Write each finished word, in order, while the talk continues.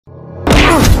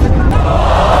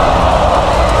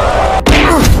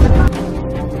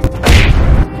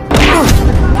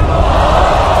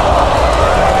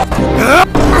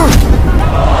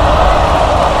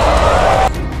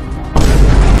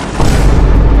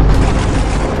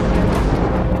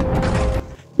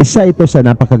Isa ito sa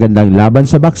napakagandang laban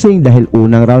sa boxing dahil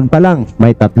unang round pa lang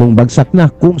may 3 bagsak na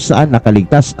kung saan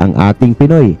nakaligtas ang ating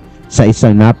Pinoy sa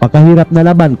isang napakahirap na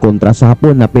laban kontra sa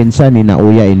Hapon na pinsan ni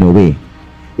Inoue.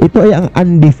 Ito ay ang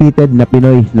undefeated na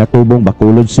Pinoy na tubong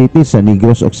Bacolod City sa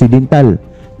Negros Occidental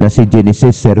na si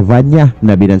Genesis Servania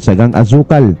na binansagang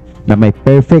Azukal na may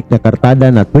perfect na kartada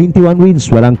na 21 wins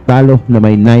walang talo na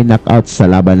may 9 knockouts sa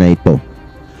laban na ito.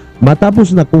 Matapos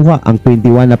nakuha ang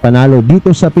 21 na panalo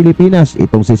dito sa Pilipinas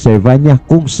itong si Servania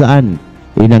kung saan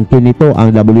inangkin nito ang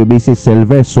WBC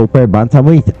Silver Super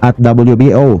Bantamweight at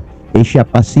WBO Asia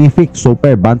Pacific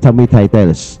Super Bantamweight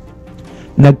titles.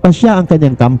 Nagpasya ang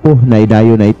kanyang kampo na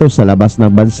idayo na ito sa labas ng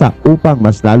bansa upang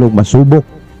mas lalong masubok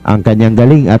ang kanyang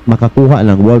galing at makakuha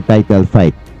ng world title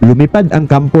fight. Lumipad ang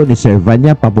kampo ni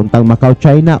Servania papuntang Macau,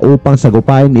 China upang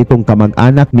sagupain itong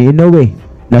kamag-anak ni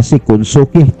Inoue na si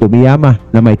Kunsuki Tomiyama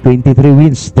na may 23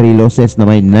 wins, 3 losses na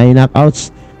may 9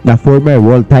 knockouts na former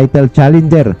world title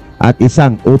challenger at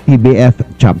isang OTBF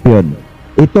champion.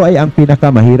 Ito ay ang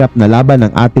pinakamahirap na laban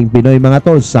ng ating Pinoy mga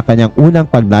tol sa kanyang unang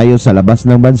pagdayo sa labas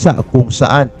ng bansa kung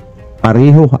saan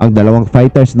pareho ang dalawang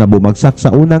fighters na bumagsak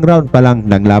sa unang round pa lang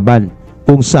ng laban,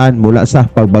 kung saan mula sa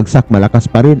pagbagsak malakas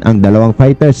pa rin ang dalawang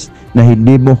fighters na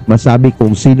hindi mo masabi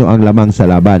kung sino ang lamang sa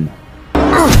laban.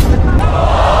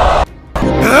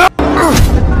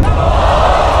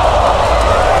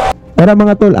 Para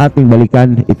mga tol, ating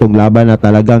balikan itong laban na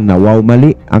talagang nawaw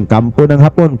mali ang kampo ng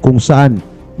Hapon kung saan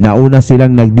nauna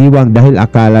silang nagdiwang dahil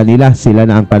akala nila sila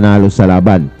na ang panalo sa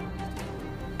laban.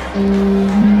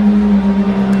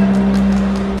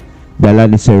 Dala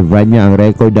ni Servania ang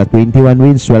record na 21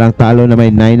 wins walang talo na may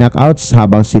 9 knockouts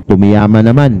habang si Tomiyama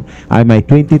naman ay may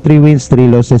 23 wins 3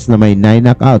 losses na may 9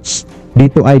 knockouts.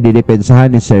 Dito ay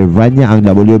didepensahan ni Servania ang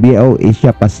WBO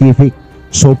Asia Pacific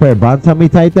Super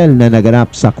Bantamweight title na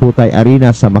naganap sa Kutai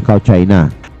Arena sa Macau,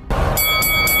 China.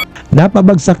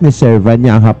 Napabagsak ni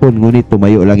Servania ang Hapon ngunit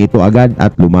tumayo lang ito agad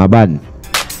at lumaban.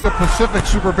 The Pacific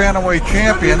Super Bantamweight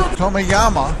champion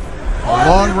Tomiyama, a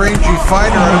long-rangey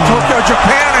fighter out of Tokyo,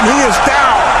 Japan, and he is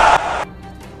down.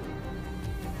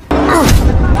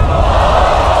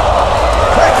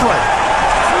 Quickly,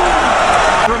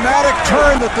 dramatic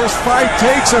turn that this fight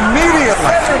takes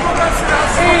immediately.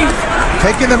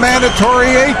 Taking the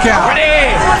mandatory 8 count.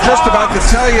 Just about to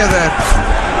tell you that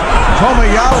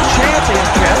Tomiyama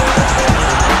championship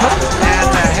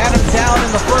and had him down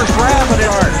in the first round, but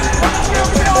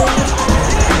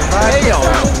KO.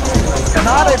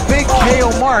 Not a big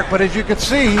KO mark, but as you can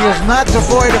see, he is not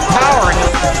devoid of power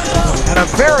and a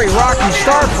very rocky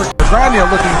start for Grania,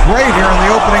 looking great here in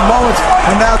the opening moments,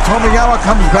 and now Tomiyama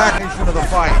comes back into the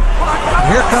fight. And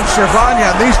here comes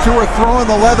Servania, and these two are throwing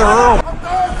the leather early.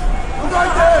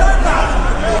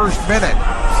 First minute.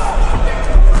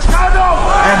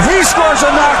 And he scores a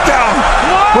knockdown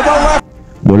with a left.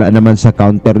 Mula naman sa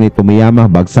counter ni Tomiyama,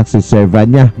 bagsak si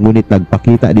Servania ngunit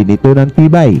nagpakita din ito ng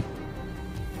tibay.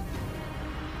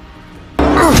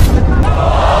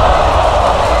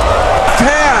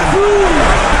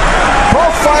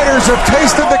 Both fighters have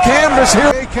tasted the canvas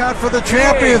here. Count for the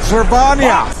champion,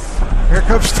 Servania. Here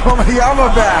comes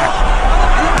Tomiyama back.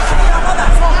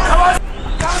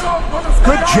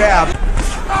 Good jab.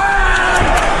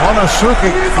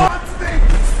 Onosuke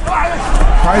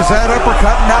tries that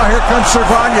uppercut. Now here comes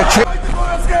Servania.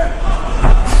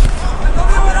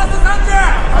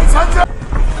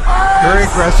 Very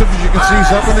aggressive, as you can see, he's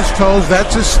up on his toes.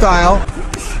 That's his style.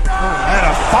 And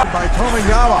a fight by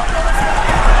Tomiyama.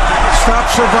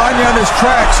 Stops Servania on his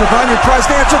track. Servania tries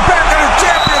to answer back, and the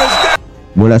champion is down.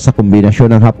 Mula sa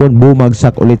kombinasyon ng Hapon,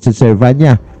 bumagsak ulit si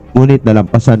Servania, ngunit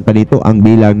nalampasan pa nito ang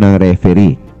bilang ng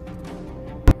referee.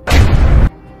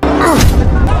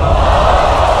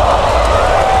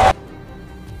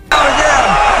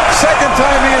 Second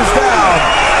time he is down.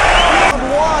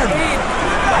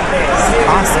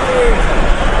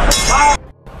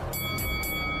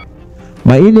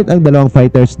 Mainit ang dalawang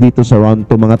fighters dito sa round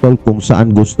 2 mga tol, kung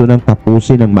saan gusto nang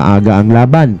tapusin ng maaga ang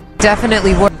laban.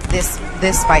 Definitely worth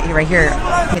this fight right here,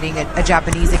 hitting a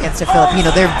Japanese against a Filipino.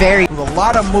 They're very with a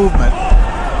lot of movement,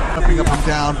 jumping up and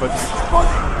down, but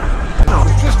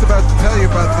just about to tell you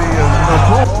about the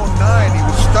 09. He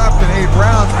was stopped in 8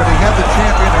 rounds, but he had the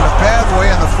champion in a bad way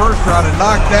in the first round and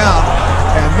knocked down.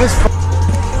 And this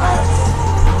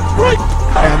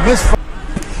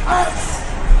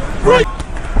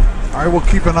I will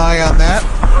keep an eye on that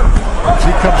as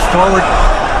he comes forward.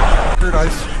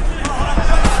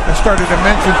 I started to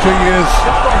mention to you is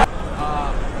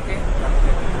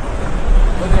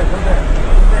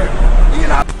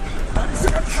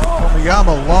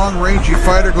Tomiyama, long-rangey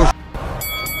fighter, goes.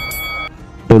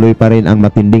 Tuloy pa rin ang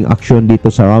matinding aksyon dito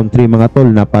sa round 3 mga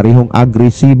tol, na parehong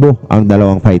agresibo ang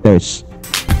dalawang fighters.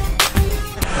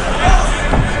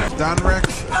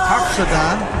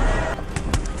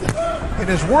 In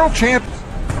his world champ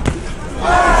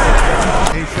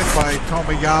by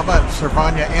Tomiyama, and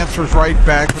Cervania answers right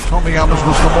back, but Tomiyama's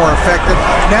was the more effective.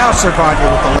 Now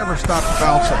Cervania with the never stops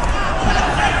bouncing.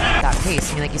 That pace,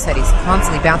 I mean, like you said, he's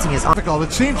constantly bouncing his arm.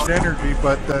 It seems energy,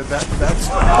 but that's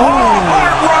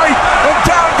right, and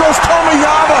down goes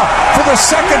Tomiyama for the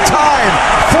second time.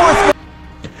 Fourth.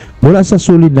 Mula sa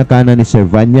sulid na kanan ni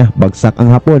Cervania, bagsak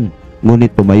ang Hapon,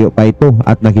 ngunit tumayo pa ito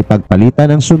at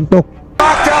nakipagpalitan ng suntok.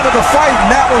 Knocked out of the fight, and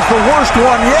that was the worst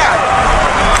one yet.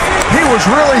 He was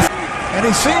really, and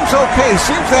he seems okay.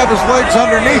 Seems to have his legs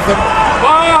underneath him.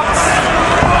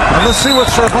 And let's see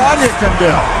what Cervania can do.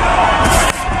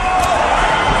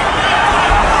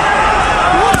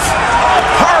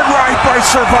 Hard right by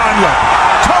Cervania.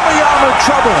 Tomiyama in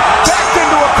trouble. Backed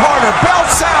into a corner. Bell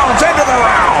sounds into the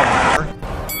round.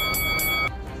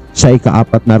 Sa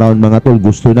ika-4 na round mga tol,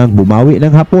 gusto nang bumawi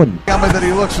ng Hapon. That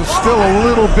he looks is still a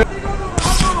little bit.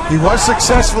 He was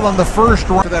successful in the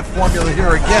first round of that formula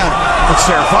here again, but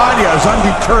Cervania is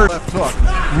undeterred. Left hook,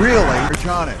 really,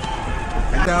 on it.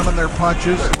 And down on their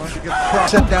punches,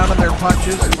 set down on their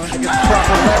punches, get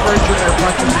proper leverage in their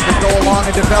punches and to go along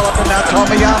and develop. And now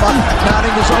Tomiyama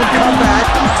mounting his own comeback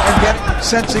and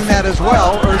sensing that as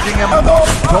well, urging him.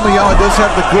 Tomiyama does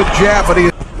have the good jab, but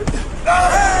he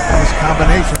nice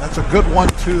combination. That's a good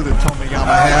 1-2 that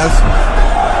Tomiyama has.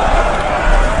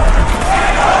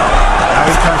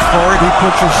 He comes forward, he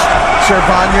pushes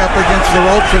Cervania up against the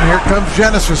ropes, and here comes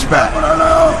Genesis back.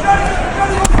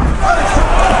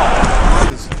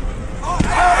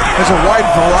 There's a wide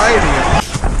variety of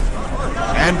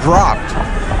and dropped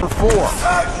for 4.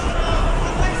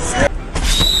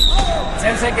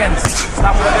 10 seconds.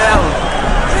 Stop the bell.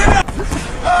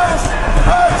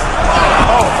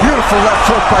 Oh, beautiful left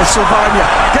hook by Cervania.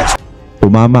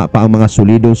 Tumama pa ang mga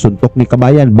solidong suntok ni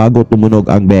Kabayan bago tumunog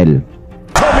ang bell.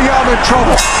 Tomiyama in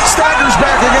trouble. Staggers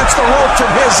back against the ropes of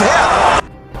his hip.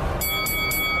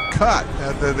 Cut.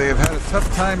 They've had a tough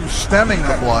time stemming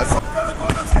the blood.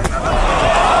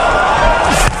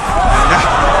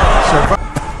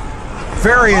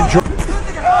 Very enjoyable.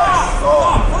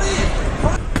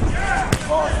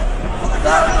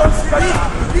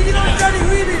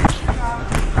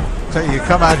 So you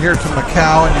come out here to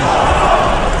Macau and you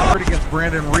against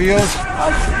Brandon Rios.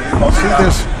 See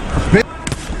this big.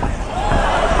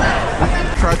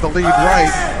 Tried the lead right.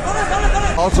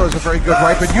 Also has a very good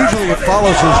right, but usually it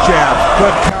follows his jab.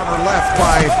 Good counter left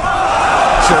by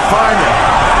Cervania.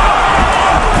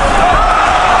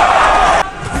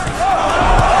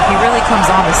 He really comes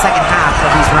on the second half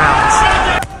of these rounds.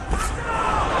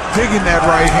 Digging that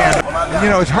right hand. And,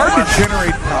 you know, it's hard to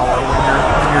generate power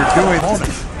when you're doing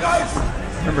opponent.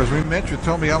 Remember, as we mentioned,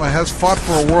 Tomiyama has fought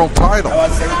for a world title.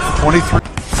 23.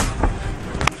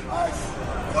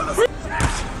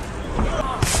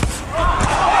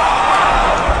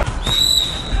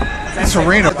 This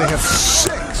arena, they have 6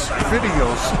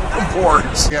 videos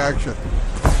boards. The action.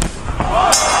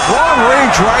 Long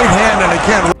range right hand, and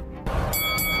again.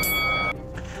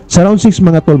 Sa round 6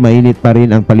 mga tol, mainit pa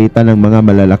rin ang palitan ng mga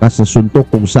malalakas na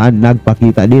suntok kung saan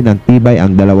nagpakita din ng tibay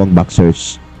ang dalawang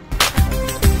boxers.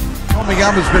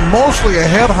 Tomiyama's been mostly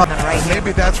ahead on right.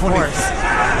 Maybe that's when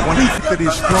he that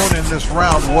he's thrown in this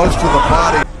round was to the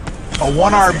body. A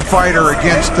one-armed fighter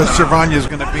against Cervania is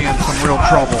going to be in some real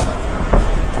trouble.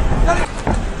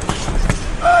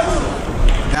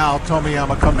 Now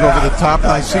Tomiyama comes over the top,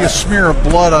 and I see a smear of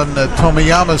blood on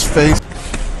Tomiyama's face.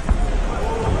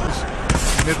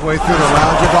 Midway through the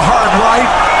round with a hard right.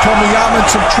 Tomiyama in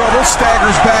some trouble,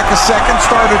 staggers back a second,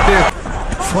 started to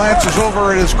glances over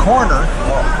at his corner.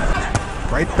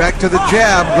 Right back to the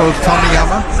jab goes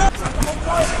Tomiyama.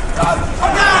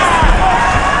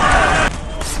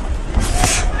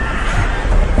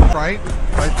 Right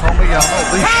by Tomiyama, at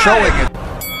least showing it.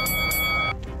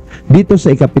 Dito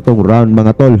sa ika-7 round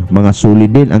mga tol, mga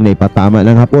sulit din ang naipatama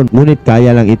ng Hapon, ngunit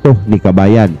kaya lang ito ni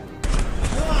Kabayan.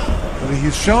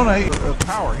 He's shown a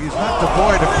power. He's not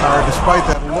devoid of power despite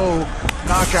that low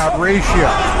knockout ratio.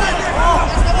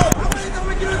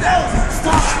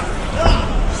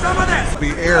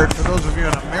 Be aired for those of you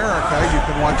in America. You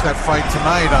can watch that fight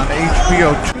tonight on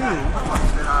HBO 2.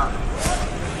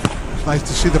 It's nice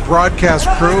to see the broadcast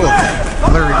crew of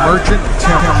Larry Merchant,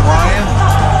 Tim Ryan,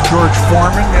 George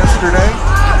Foreman yesterday.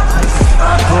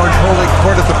 George holding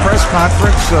court at the press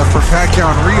conference for Pacquiao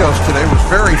and Rios today was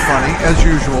very funny, as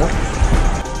usual.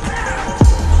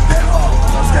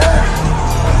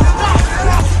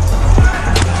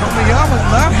 Tomiyama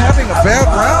not having a bad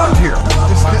round.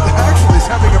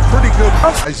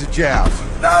 neutralize the jab.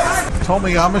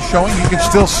 Tomiyama showing he can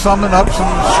still summon up some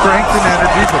strength and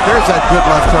energy, but there's that good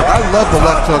left hook. I love the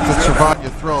left hook that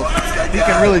Cervania throws. He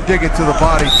can really dig it to the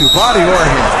body too, body or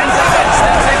head.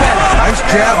 Nice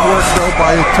jab work though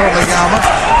by Tomiyama.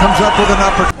 Comes up with an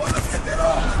upper.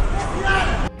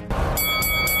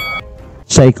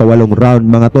 Sa ikawalong round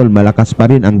mga tol, malakas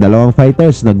pa rin ang dalawang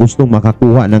fighters na gustong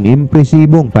makakuha ng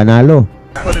impresibong panalo.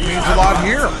 But it means a lot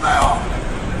here.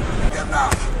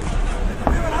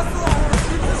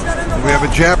 We have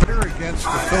a jab against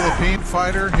the Philippine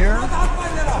fighter here.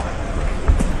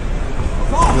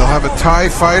 We'll have a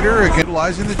Thai fighter again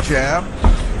utilizing the jab.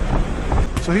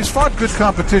 So he's fought good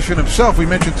competition himself. We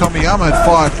mentioned Tomiyama had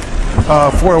fought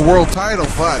for a world title,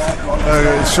 but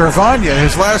Cervania,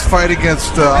 his last fight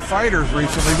against fighters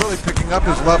recently, really picking up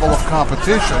his level of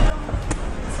competition.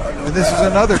 And this is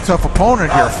another tough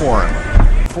opponent here for him.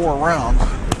 4 rounds.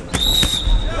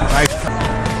 Nice.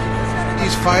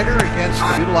 He's fighter against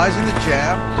utilizing the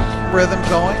jab, rhythm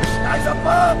going. Nice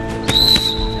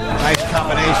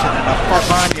combination and a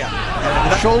Cervania. And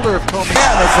the shoulder of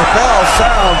Tomiyama as the bell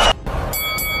sounds.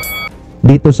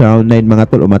 Dito sa round 9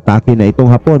 mga tol, umatake na itong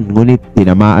Hapon, ngunit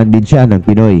tinamaan din siya ng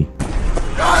Pinoy.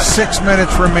 6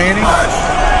 minutes remaining.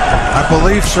 I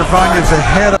believe Cervania's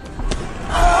ahead.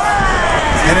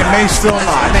 And it may still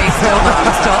not. May still not.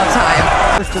 We still have time.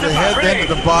 To the head, then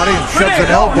to the body, and shoves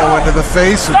an elbow into the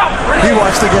face. And he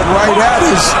wants to get right at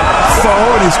his foe,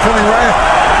 and he's coming right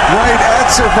at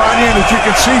Cervania. And as you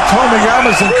can see,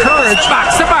 Tomiyama's encouraged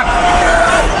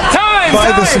by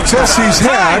the success he's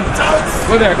had.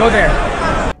 Go there.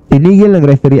 Tinigil ng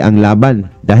referee ang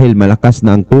laban dahil malakas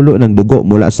na ang tulo ng dugo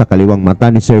mula sa kaliwang mata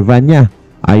ni Cervania.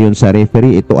 Ayon sa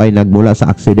referee, ito ay nagmula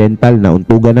sa aksidental na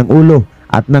untugan ng ulo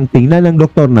at nang tingnan ng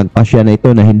doktor, nagpasya na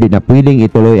ito na hindi na pwedeng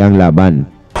ituloy ang laban.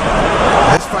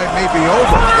 This fight may be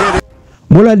over.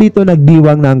 Mula dito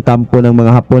nagdiwang na ang kampo ng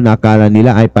mga Hapon na akala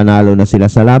nila ay panalo na sila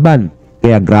sa laban.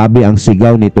 Kaya grabe ang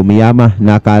sigaw ni Tomiyama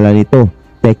na akala nito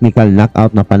technical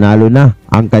knockout na panalo na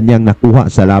ang kanyang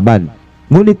nakuha sa laban.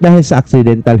 Ngunit dahil sa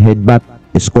accidental headbutt,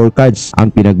 scorecards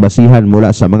ang pinagbasihan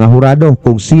mula sa mga hurado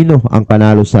kung sino ang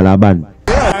panalo sa laban.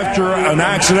 After an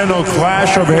accidental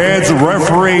clash of heads,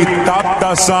 referee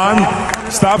DAZN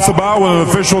stops the bout with an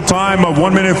official time of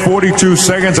 1 minute 42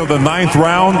 seconds of the 9th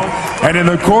round. And in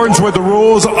accordance with the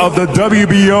rules of the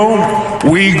WBO,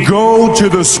 we go to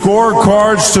the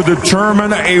scorecards to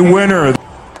determine a winner.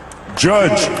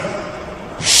 Judge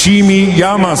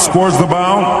Shimiyama scores the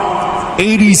bout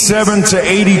 87 to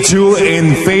 82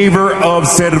 in favor of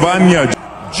Cervania.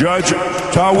 Judge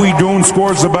Tawidun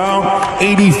scores the bout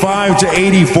 85 to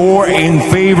 84 in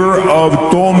favor of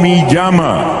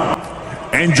Tomiyama.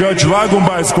 And Judge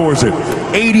Lagumbay scores it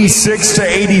 86 to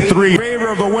 83 in favor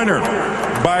of the winner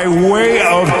by way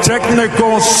of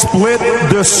technical split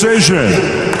decision.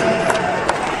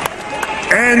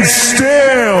 And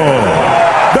still,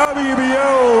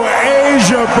 WBO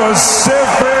Asia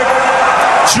Pacific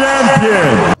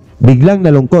champion. Biglang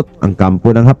nalungkot ang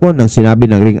kampo ng Hapon nang sinabi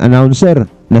ng ring announcer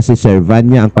na si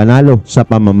Cervania ang panalo sa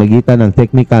pamamagitan ng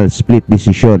technical split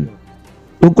decision.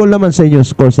 Tungkol naman sa inyong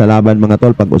score sa laban mga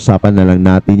tol, pag-usapan na lang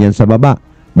natin yan sa baba.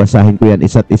 Basahin ko yan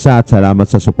isa't isa at salamat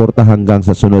sa suporta hanggang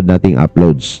sa sunod nating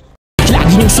uploads.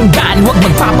 Lagi niyong sundan, huwag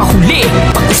magpapahuli.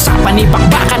 Pag-usapan ay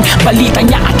bakbakan, balita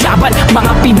niya at laban.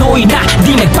 Mga Pinoy na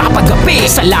di nagpapagapi.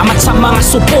 Salamat sa mga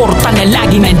suporta na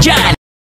lagi nandyan.